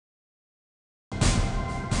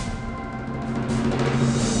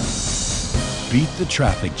Beat the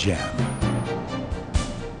traffic jam.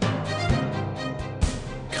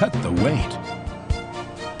 Cut the wait.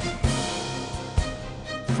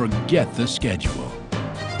 Forget the schedule.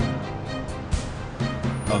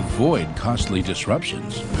 Avoid costly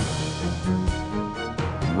disruptions.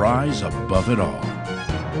 Rise above it all.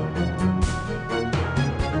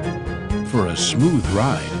 For a smooth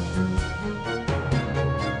ride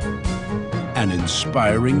and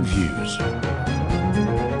inspiring views.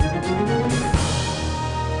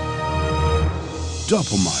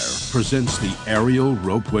 Doppelmayr presents the aerial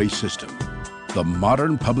ropeway system, the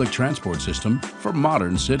modern public transport system for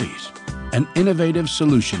modern cities. An innovative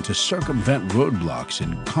solution to circumvent roadblocks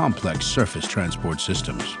in complex surface transport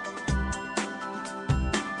systems.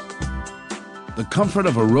 The comfort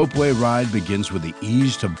of a ropeway ride begins with the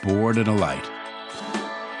ease to board and alight.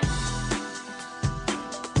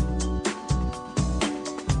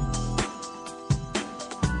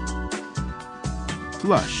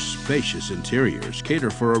 Plush, spacious interiors cater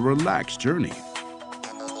for a relaxed journey.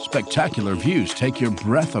 Spectacular views take your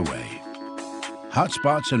breath away.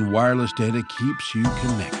 Hotspots and wireless data keeps you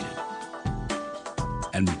connected.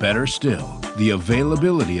 And better still, the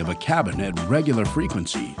availability of a cabin at regular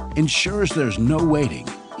frequency ensures there's no waiting,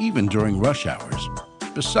 even during rush hours.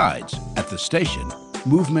 Besides, at the station,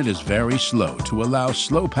 movement is very slow to allow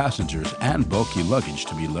slow passengers and bulky luggage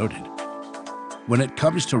to be loaded. When it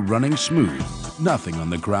comes to running smooth, nothing on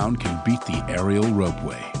the ground can beat the aerial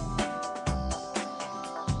ropeway.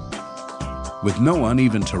 With no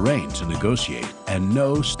uneven terrain to negotiate and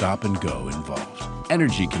no stop and go involved,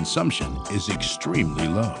 energy consumption is extremely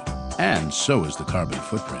low, and so is the carbon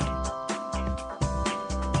footprint.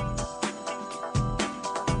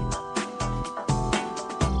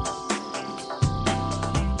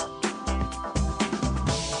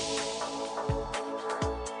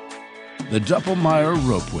 The Doppelmayr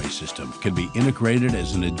ropeway system can be integrated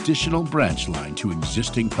as an additional branch line to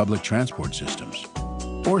existing public transport systems,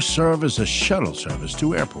 or serve as a shuttle service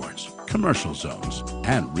to airports, commercial zones,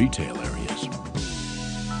 and retail areas.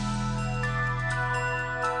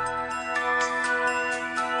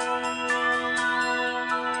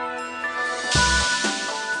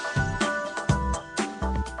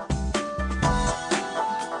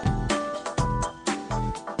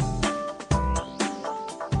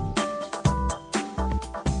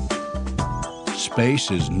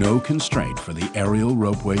 Space is no constraint for the aerial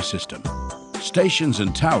ropeway system. Stations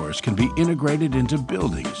and towers can be integrated into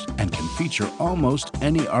buildings and can feature almost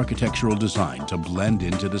any architectural design to blend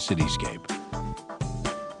into the cityscape.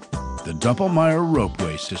 The Doppelmayr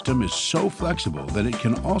ropeway system is so flexible that it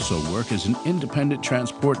can also work as an independent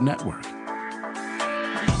transport network.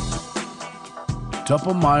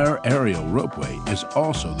 Doppelmayr aerial ropeway is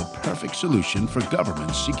also the perfect solution for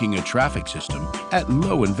governments seeking a traffic system at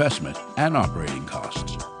low investment and operating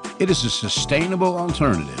costs. It is a sustainable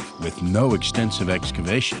alternative with no extensive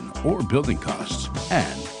excavation or building costs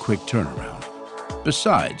and quick turnaround.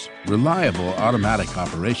 Besides, reliable automatic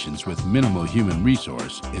operations with minimal human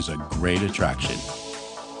resource is a great attraction.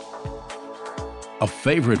 A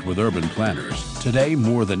favorite with urban planners, today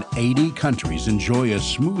more than 80 countries enjoy a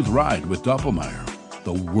smooth ride with Doppelmayr,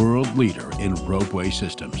 the world leader in ropeway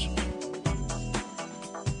systems.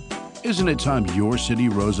 Isn't it time your city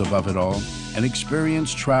rose above it all and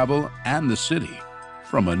experienced travel and the city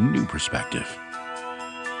from a new perspective?